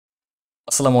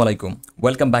আসসালামু আলাইকুম।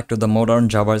 Welcome back to the modern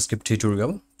JavaScript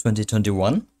tutorial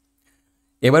 2021।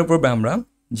 এবার পর্বে আমরা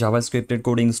জাভাস্ক্রিপ্টের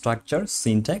কোডিং স্ট্রাকচার,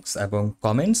 সিনট্যাক্স এবং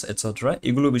কমেন্টস এটসেট্রা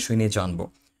এগুলো বিষয় নিয়ে জানবো।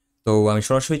 তো আমি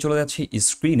সরাসরি চলে যাচ্ছি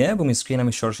স্ক্রিনে এবং স্ক্রিনে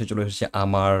আমি সরাসরি চলে এসেছি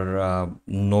আমার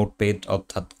নোটপ্যাড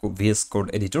অর্থাৎ ভিএস কোড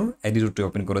এডিটরটি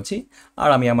ওপেন করেছি আর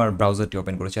আমি আমার ব্রাউজারটি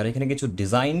ওপেন করেছি আর এখানে কিছু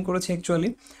ডিজাইন করেছি অ্যাকচুয়ালি।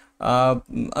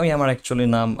 আমি আমার অ্যাকচুয়ালি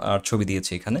নাম আর ছবি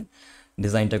দিয়েছি এখানে।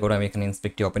 ডিজাইনটা করে আমি এখানে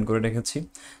ইন্সপেক্টটি ওপেন করে রেখেছি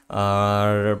আর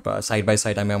সাইড বাই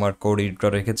সাইড আমি আমার কোড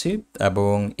এডিটর রেখেছি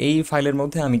এবং এই ফাইলের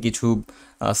মধ্যে আমি কিছু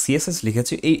সিএসএস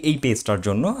লিখেছি এই পেজটার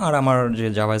জন্য। আর আমার যে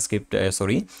জাভাস্ক্রিপ্ট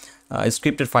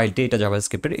স্ক্রিপ্টের ফাইলটি, এটা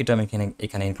জাভাস্ক্রিপ্টের, এটা আমি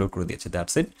এখানে ইনক্লুড করে দিয়েছি।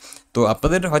 That's it. তো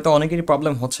আপনাদের হয়তো অনেকেরই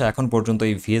প্রবলেম হচ্ছে এখন পর্যন্ত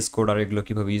এই ভিএস কোড আর এগুলো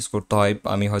কীভাবে ইউজ করতে হয়।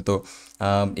 আমি হয়তো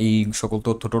এই সকল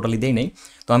তথ্য টোটালি দেই নাই।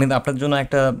 তো আমি আপনাদের জন্য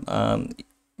একটা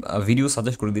ভিডিও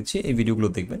সাজেস্ট করে দিচ্ছি, এই ভিডিওগুলো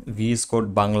দেখবেন। ভিএস কোড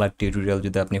বাংলা টিউটোরিয়াল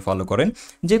যদি আপনি ফলো করেন,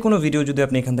 যে কোনো ভিডিও যদি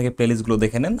আপনি এখান থেকে প্লেলিস্টগুলো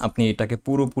দেখে নেন, আপনি এটাকে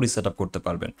পুরোপুরি সেট আপ করতে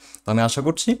পারবেন। তো আমি আশা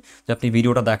করছি যে আপনি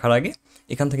ভিডিওটা দেখার আগে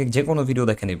এখান থেকে যে কোনো ভিডিও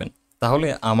দেখে নেবেন, তাহলে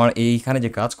আমার এইখানে যে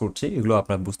কাজ করছে এগুলো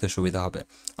আপনার বুঝতে সুবিধা হবে।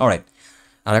 অলরাইট।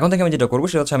 আর এখন থেকে আমি যেটা করবো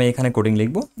সেটা হচ্ছে আমি এখানে কোডিং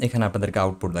লিখবো, এখানে আপনাদেরকে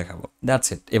আউটপুট দেখাবো। That's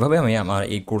it. এভাবে আমি আমার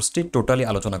এই কোর্সটি টোটালি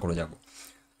আলোচনা করে যাব।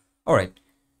 অলরাইট।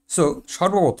 সো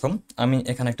সর্বপ্রথম আমি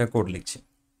এখানে একটা কোড লিখছি।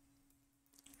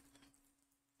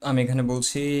 আমি এখানে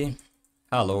বলছি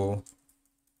হ্যালো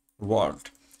ওয়ার্ল্ড,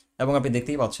 এবং আপনি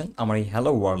দেখতেই পাচ্ছেন আমার এই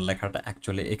হ্যালো ওয়ার্ল্ড লেখাটা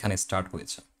অ্যাকচুয়ালি এখানে স্টার্ট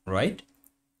হয়েছে, রাইট?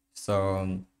 সো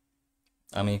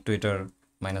আমি একটু এটার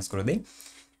মাইনাস করে দিই।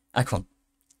 এখন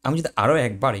আমি যদি আরও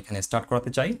একবার এখানে স্টার্ট করাতে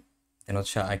চাই, দেন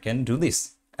হচ্ছে I can do this,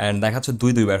 and দেখাচ্ছে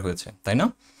দুইবার হয়েছে, তাই না?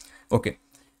 ওকে।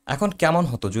 এখন কেমন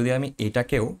হতো যদি আমি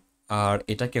এটাকেও আর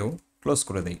এটাকেও ক্লোজ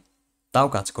করে দিই? তাও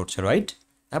কাজ করছে, রাইট?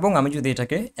 এবং আমি যদি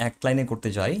এটাকে এক লাইনে করতে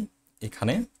যাই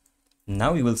এখানে,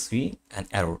 now you will see an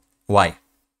error. Y?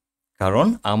 কারণ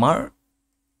আমার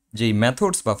যেই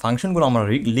মেথডস বা ফাংশনগুলো আমরা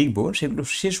লিখবো সেগুলো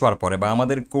শেষ হওয়ার পরে, বা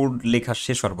আমাদের কোড লেখা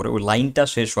শেষ হওয়ার পরে, ওই লাইনটা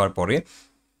শেষ হওয়ার পরে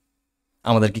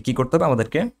আমাদেরকে কী করতে হবে?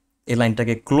 আমাদেরকে এই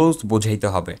লাইনটাকে ক্লোজ বোঝাইতে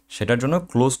হবে। সেটার জন্য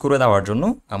ক্লোজ করে দেওয়ার জন্য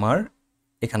আমার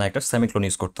এখানে একটা সেমিকোলন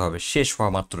ইউজ করতে হবে শেষ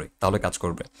হওয়া মাত্রই, তাহলে কাজ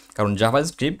করবে। কারণ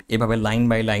জাভাস্ক্রিপ্ট এভাবে লাইন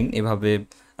বাই লাইন এভাবে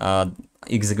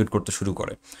এক্সিকিউট করতে শুরু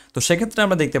করে। তো সেক্ষেত্রে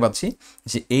আমরা দেখতে পাচ্ছি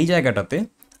যে এই জায়গাটাতে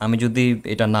আমি যদি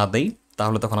এটা না দেই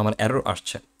তাহলে তখন আমার এরর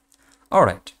আসছে।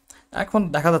 অলরাইট। এখন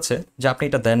দেখা যাচ্ছে যে আপনি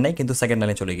এটা দেন নাই, কিন্তু সেকেন্ড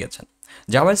লাইনে চলে গিয়েছেন।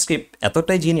 জাভাস্ক্রিপ্ট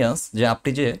এতটাই জিনিয়াস যে আপনি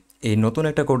যে এই নতুন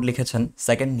একটা কোড লিখেছেন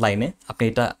সেকেন্ড লাইনে, আপনি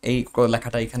এটা এই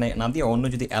লেখাটা এখানে না দিয়ে অন্য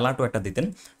যদি অ্যালার্টও একটা দিতেন,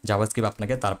 জাভাস্ক্রিপ্ট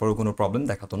আপনাকে তারপরেও কোনো প্রবলেম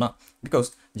দেখাতো না। বিকজ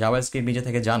জাভাস্ক্রিপ্ট নিজে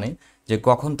থেকে জানে যে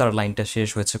কখন তার লাইনটা শেষ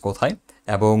হয়েছে কোথায়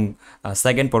এবং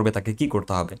সেকেন্ড পর্বে তাকে কী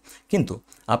করতে হবে। কিন্তু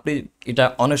আপনি এটা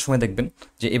অনেক সময় দেখবেন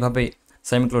যে এভাবে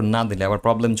সেমিকোলন না দিলে আবার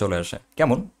প্রবলেম চলে আসে।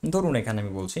 কেমন? ধরুন এখানে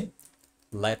আমি বলছি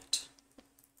লেট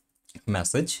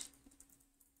মেসেজ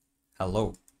হ্যালো।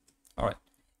 অলরাইট,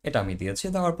 এটা আমি দিয়েছি।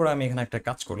 দেওয়ার পরে আমি এখানে একটা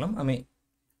কাজ করলাম, আমি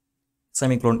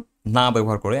সেমিকোলন না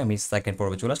ব্যবহার করে আমি সেকেন্ড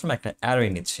পর্বে চলে আসলাম, একটা অ্যারে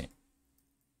নিচ্ছি।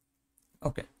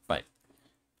 ওকে, ফাইন।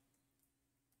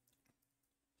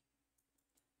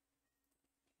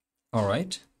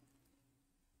 অলরাইট,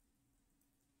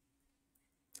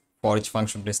 ফর ইচ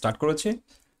ফাংশনটি স্টার্ট করেছি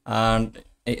অ্যান্ড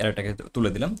এই অ্যারেটাকে তুলে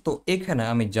দিলাম। তো এখানে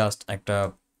আমি জাস্ট একটা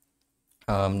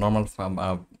নর্মাল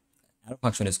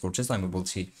ফাংশন ইউজ করছি। তো আমি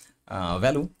বলছি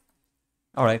ভ্যালু।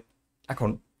 অলরাইট, এখন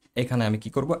এখানে আমি কি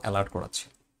করব? অ্যালার্ট করাচ্ছি।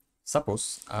 সাপোজ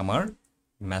আমার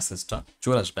মেসেজটা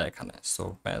চলে আসবে এখানে, সো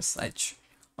মেসেজ।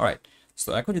 অলরাইট। সো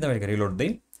এখন যদি আমি এটাকে রিলোড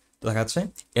দিই তো দেখা যাচ্ছে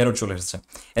এরর চলে এসেছে।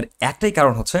 এর একটাই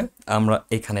কারণ হচ্ছে আমরা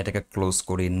এখানে এটাকে ক্লোজ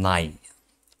করি নাই,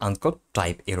 আনকোড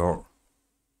টাইপ এরর,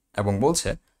 এবং বলছে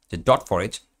যে dot for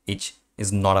each is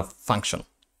not a function.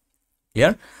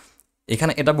 Clear?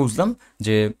 এখানে এটা বুঝলাম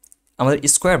যে আমাদের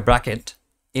স্কোয়ার ব্র্যাকেট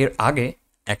এর আগে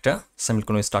একটা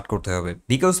সেমিকোলন স্টার্ট করতে হবে,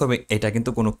 বিকজ হবে এটা কিন্তু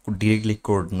কোনো ডিরেক্টলি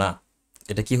কোড না।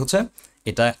 এটা কি হচ্ছে?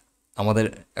 এটা আমাদের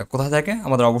কোথায় থাকে?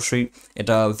 আমাদের অবশ্যই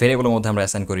এটা ভেরিয়েবলের মধ্যে আমরা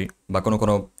অ্যাসাইন করি, বা কোনো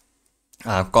কোনো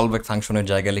কলব্যাক ফাংশনের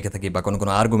জায়গায় লিখে থাকি, বা কোনো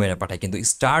কোনো আর্গুমেন্টে পাঠাই, কিন্তু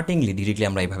স্টার্টিংলি ডিরেক্টলি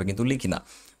আমরা এইভাবে কিন্তু লিখি না।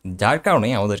 যার কারণে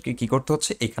আমাদেরকে কী করতে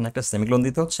হচ্ছে? এখানে একটা সেমিকোলন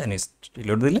দিতে হচ্ছে,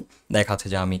 রিলোড দিলে দেখা যাচ্ছে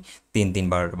যে আমি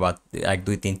তিনবার বা 1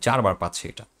 2 3 4 বার পাচ্ছি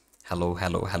এটা hello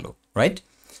hello hello, right?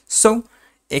 So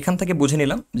এখান থেকে বুঝে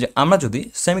নিলাম যে আমরা যদি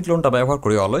সেমিকোলনটা ব্যবহার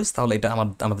করি অলওয়েজ, তাহলে এটা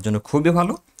আমাদের জন্য খুবই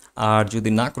ভালো। আর যদি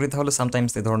না করি তাহলে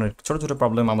সামটাইমস এই ধরনের ছোটো ছোটো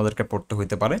প্রবলেম আমাদেরকে পড়তে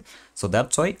হইতে পারে। So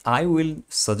that's why I will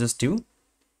suggest you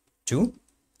to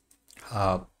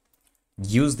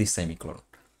use this semicolon.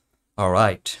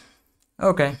 Alright,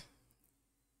 ওকে।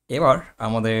 এবার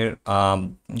আমাদের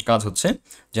কাজ হচ্ছে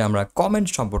যে আমরা কমেন্ট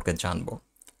সম্পর্কে জানবো।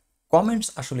 কমেন্টস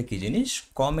আসলে কি জিনিস?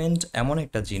 কমেন্ট এমন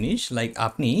একটা জিনিস, লাইক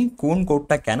আপনি কোন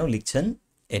কোডটা কেন লিখছেন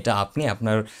এটা আপনি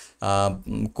আপনার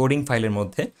কোডিং ফাইলের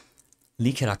মধ্যে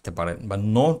লিখে রাখতে পারেন বা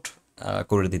নোট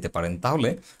করে দিতে পারেন। তাহলে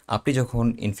আপনি যখন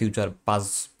ইন ফিউচার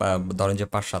ধরেন যে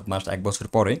 5-7 মাস 1 বছর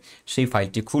পরে সেই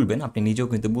ফাইলটি খুলবেন, আপনি নিজেও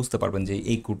কিন্তু বুঝতে পারবেন যে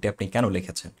এই কোডটি আপনি কেন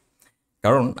লিখেছেন।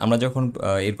 কারণ আমরা যখন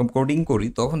এরকম কোডিং করি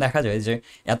তখন দেখা যায় যে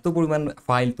এত পরিমাণ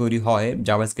ফাইল তৈরি হয়,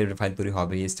 জাভাস্ক্রিপ্টের ফাইল তৈরি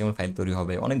হবে, এইচটিএমএল ফাইল তৈরি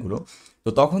হবে অনেকগুলো। তো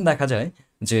তখন দেখা যায়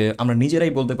যে আমরা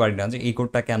নিজেরাই বলতে পারি না যে এই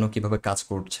কোডটা কেন কিভাবে কাজ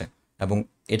করছে, এবং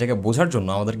এটাকে বোঝার জন্য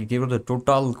আমাদেরকে কী করতে,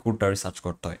 টোটাল কোডটা রিসার্চ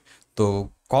করতে হয়। তো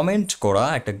কমেন্ট করা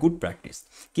একটা গুড প্র্যাকটিস।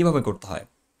 কিভাবে করতে হয়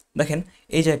দেখেন,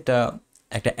 এই যে একটা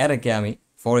একটা অ্যারেকে আমি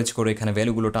ফরেজ করে এখানে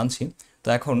ভ্যালুগুলো টানছি। তো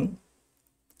এখন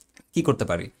কি করতে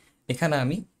পারি, এখানে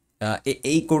আমি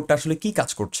এই কোডটা আসলে কি কাজ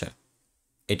করছে।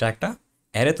 এটা একটা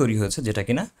অ্যারে তৈরি হয়েছে যেটা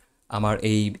কিনা আমার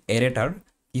এই অ্যারেটার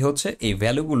কি হচ্ছে, এই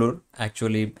ভ্যালুগুলোর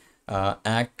অ্যাকচুয়ালি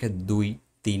 1 2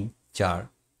 3 4,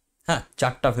 হ্যাঁ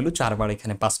 4টা ভ্যালু 4বার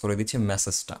এখানে পাস করে দিচ্ছে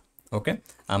মেসেজটা। ওকে,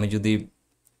 আমি যদি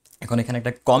এখন এখানে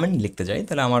একটা কমেন্ট লিখতে যাই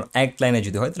তাহলে আমার এক লাইনে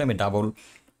যদি হয় তাহলে আমি double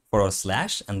forward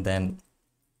slash and then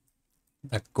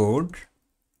the code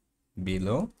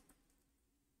below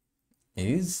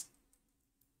is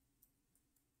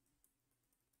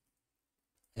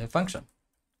a function.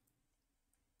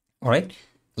 Alright,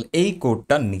 এই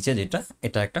কোডটার নিচে যেটা,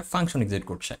 এটা একটা ফাংশন এক্সিকিউট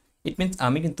করছে। ইট মিনস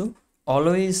আমি কিন্তু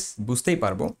অলওয়েজ বুঝতেই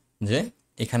পারবো যে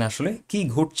এখানে আসলে কি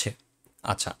ঘটছে।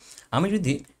 আচ্ছা, আমি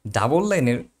যদি ডাবল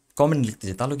লাইনের কমেন্ট লিখতে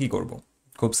চাই তাহলে কি করব?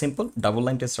 খুব সিম্পল, ডাবল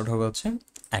লাইনটা স্টার্ট হবে হচ্ছে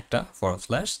একটা ফরওয়ার্ড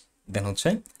স্ল্যাশ, দেন হচ্ছে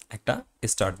একটা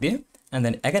স্টার্ট দিয়ে, অ্যান্ড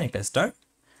দেন অ্যাগেন একটা স্টার্ট,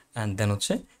 অ্যান্ড দেন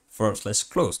হচ্ছে ফরওয়ার্ড স্ল্যাশ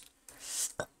ক্লোজ।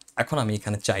 এখন আমি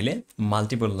এখানে চাইলে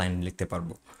মাল্টিপল লাইন লিখতে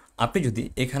পারবো। আপনি যদি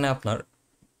এখানে আপনার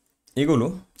এগুলো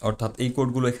অর্থাৎ এই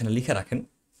কোডগুলো এখানে লিখে রাখেন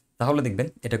তাহলে দেখবেন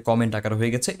এটা কমেন্ট আকার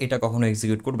হয়ে গেছে, এটা কখনো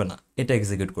এক্সিকিউট করবে না, এটা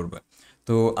এক্সিকিউট করবে।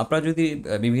 তো আপনারা যদি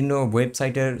বিভিন্ন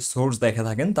ওয়েবসাইটের সোর্স দেখে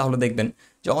থাকেন তাহলে দেখবেন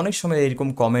যে অনেক সময় এরকম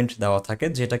কমেন্ট দেওয়া থাকে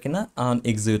যেটা কিনা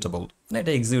আনএক্সিকিউটেবল, মানে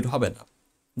এটা এক্সিকিউট হবে না।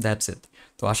 That's it.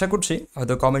 তো আশা করছি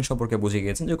হয়তো কমেন্ট সম্পর্কে বুঝে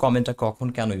গিয়েছেন যে কমেন্টটা কখন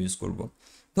কেন ইউজ করব।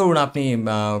 ধরুন আপনি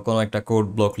কোনো একটা কোড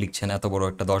ব্লক লিখছেন এত বড়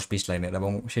একটা 10-20 লাইনের,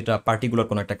 এবং সেটা পার্টিকুলার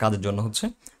কোনো একটা কাজের জন্য হচ্ছে,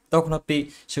 তখন আপনি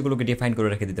সেগুলোকে ডিফাইন করে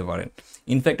রেখে দিতে পারেন।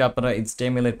 ইনফ্যাক্ট আপনারা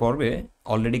এইচটিএমএল এর পর্বে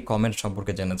অলরেডি কমেন্ট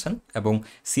সম্পর্কে জেনেছেন, এবং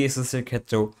সিএসএস এর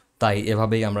ক্ষেত্রেও তাই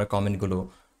এভাবেই আমরা কমেন্টগুলো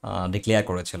ডিক্লেয়ার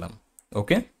করেছিলাম।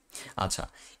 ওকে, আচ্ছা,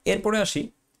 এরপরে আসি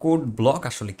কোড ব্লক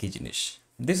আসলে কী জিনিস।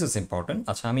 This is important.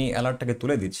 আচ্ছা, আমি অ্যালার্টটাকে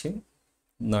তুলে দিচ্ছি,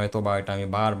 নয়তো বা এটা আমি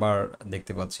বারবার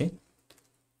দেখতে পাচ্ছি।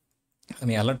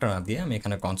 আমি অ্যালার্টটা না দিয়ে আমি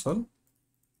এখানে কনসোল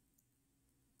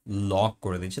লক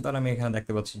করে দিচ্ছি, তাহলে আমি এখানে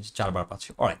দেখতে পাচ্ছি যে 4বার পাচ্ছি।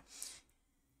 অলরাইট,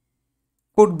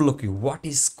 কোড ব্লক কি? What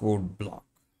is code block?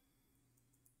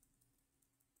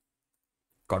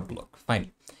 Code block, fine.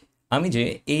 আমি যে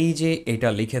এই যে এটা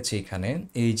লিখেছি এখানে,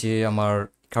 এই যে আমার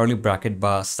কার্লি ব্র্যাকেট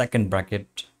বা সেকেন্ড ব্র্যাকেট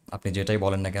আপনি যেটাই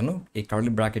বলেন না কেন, এই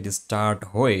কার্লি ব্র্যাকেট স্টার্ট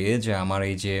হয়ে যে আমার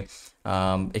এই যে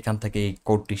এখান থেকে এই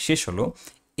কোডটি শেষ হলো,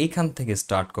 এইখান থেকে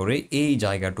স্টার্ট করে এই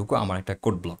জায়গাটুকু আমার একটা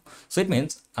code block. So it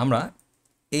means আমরা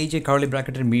এই যে কার্লি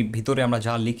ব্র্যাকেটের ভিতরে আমরা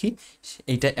যা লিখি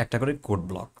এইটা একটা করে কোড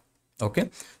ব্লক। ওকে,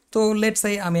 তো লেটস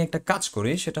সে আমি একটা কাজ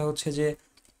করি, সেটা হচ্ছে যে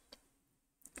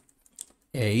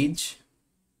এইজ,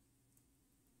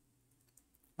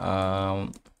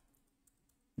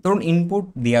 ধরুন ইনপুট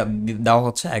দেওয়া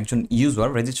হচ্ছে একজন ইউজার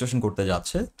রেজিস্ট্রেশন করতে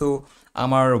যাচ্ছে। তো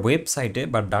আমার ওয়েবসাইটে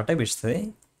বা ডাটাবেসে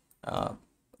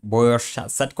বয়স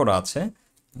সেট করা আছে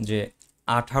যে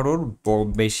 18-র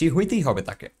বেশি হইতেই হবে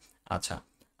তাকে। আচ্ছা,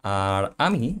 আর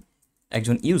আমি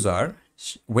একজন ইউজার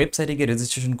ওয়েবসাইটে গিয়ে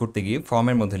রেজিস্ট্রেশন করতে গিয়ে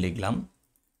ফর্মের মধ্যে লিখলাম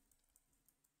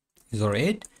ইউজার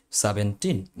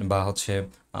 17 বা হচ্ছে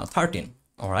 13।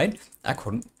 অলরাইট,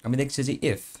 এখন আমি দেখছি যে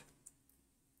ইফ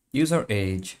ইউজার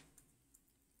এজ,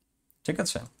 ঠিক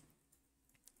আছে,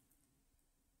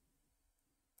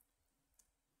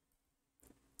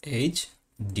 এইচ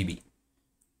ডিবি,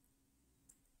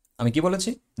 আমি কি বলেছি,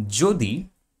 যদি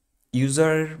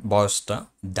ইউজারের বয়সটা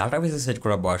ডাটাবেসে সেট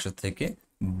করা বয়সের থেকে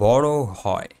বড়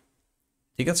হয়,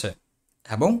 ঠিক আছে,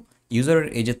 এবং ইউজারের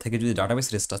এজের থেকে যদি ডাটাবেস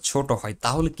রেসটা ছোট হয়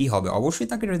তাহলে কি হবে? অবশ্যই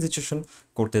তাকে রেজিস্ট্রেশন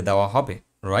করতে দেওয়া হবে,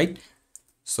 right?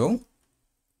 So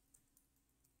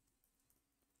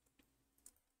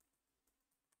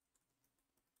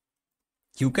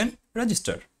you can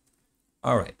register.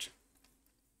 Alright,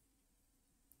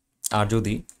 আর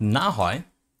যদি না হয়,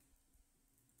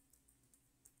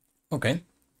 ওকে,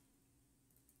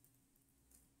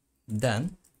 দেন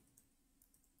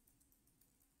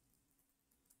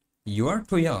you R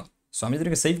too young. So আমি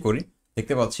যেটাকে সেভ করি,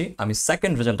 দেখতে পাচ্ছি আমি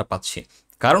সেকেন্ড রেজাল্টটা পাচ্ছি।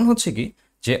 কারণ হচ্ছে কি,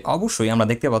 যে অবশ্যই আমরা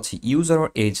দেখতে পাচ্ছি ইউজার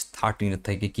এজ 13-এর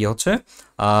থেকে কি হচ্ছে,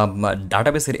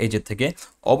 ডাটাবেসের এজের থেকে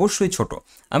অবশ্যই ছোট।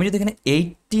 আমি যদি এখানে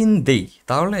 18 দেই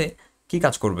তাহলে কি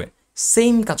কাজ করবে?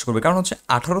 সেম কাজ করবে, কারণ হচ্ছে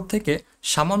 18 থেকে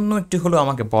সামান্য একটু হলেও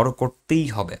আমাকে বড় করতেই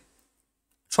হবে।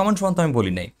 সমান সমান তো আমি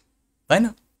বলি নাই, তাই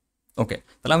না? ওকে,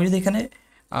 তাহলে আমি যদি এখানে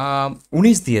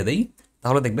 19 দিয়ে দিই,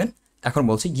 তাহলে দেখবেন এখন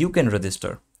বলছি ইউ ক্যান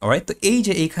রেজিস্টার। অলরাইট, তো এই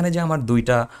যে এইখানে যে আমার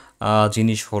দুইটা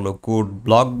জিনিস হলো, কোড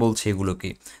ব্লক বলছে এগুলোকে,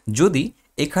 যদি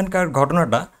এখানকার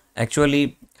ঘটনাটা অ্যাকচুয়ালি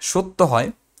সত্য হয়,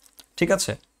 ঠিক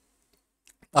আছে,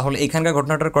 তাহলে এখানকার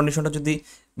ঘটনাটার কন্ডিশনটা যদি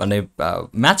মানে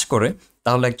ম্যাচ করে,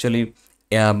 তাহলে অ্যাকচুয়ালি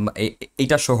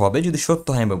এইটা শো হবে যদি সত্য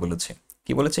হয়। আমি বলেছি,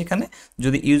 কি বলেছে এখানে,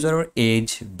 যদি ইউজারের এজ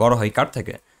বড় হয় কার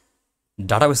থেকে,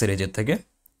 ডাটাবেসের এজের থেকে,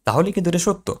 তাহলে কিন্তু এটা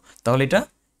সত্য, তাহলে এটা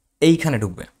এইখানে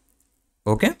ঢুকবে।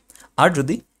 ওকে, আর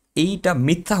যদি এইটা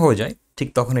মিথ্যা হয়ে যায়, ঠিক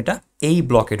তখন এটা এই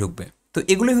ব্লকে ঢুকবে। তো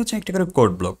এগুলোই হচ্ছে একটা করে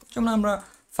কোড ব্লক। যেমন আমরা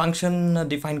ফাংশন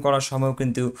ডিফাইন করার সময়ও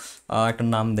কিন্তু একটা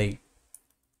নাম দেই,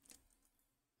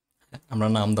 আমরা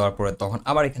নাম দেওয়ার পরে তখন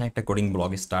আবার এখানে একটা কোডিং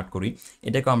ব্লক স্টার্ট করি,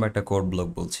 এটাকেও আমরা একটা কোড ব্লক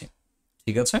বলছি।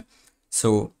 ঠিক আছে, সো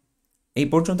এই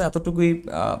পর্যন্ত এতটুকুই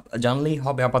জানলেই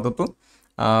হবে আপাতত।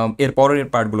 এর পরের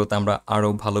পার্টগুলোতে আমরা আরও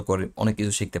ভালো করে অনেক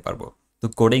কিছু শিখতে পারবো। তো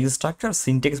কোডিং স্ট্রাকচার,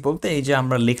 সিনটেক্স বলতে এই যে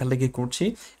আমরা লেখালেখি করছি,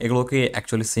 এগুলোকে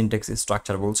অ্যাকচুয়ালি সিনটেক্স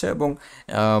স্ট্রাকচার বলছে, এবং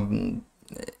আম,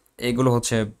 এগুলো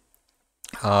হচ্ছে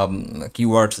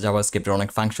কিওয়ার্ডস, জাভাস্ক্রিপ্টের অনেক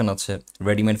ফাংশন আছে,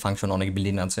 রেডিমেড ফাংশন অনেক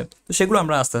বিল্ডিং আছে, তো সেগুলো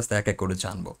আমরা আস্তে আস্তে এক এক করে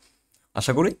জানবো।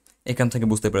 আশা করি এখান থেকে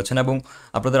বুঝতে পেরেছেন, এবং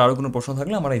আপনাদের আরও কোনো প্রশ্ন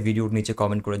থাকলে আমার এই ভিডিওর নিচে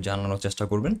কমেন্ট করে জানানোর চেষ্টা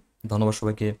করবেন। ধন্যবাদ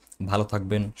সবাইকে, ভালো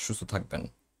থাকবেন, সুস্থ থাকবেন।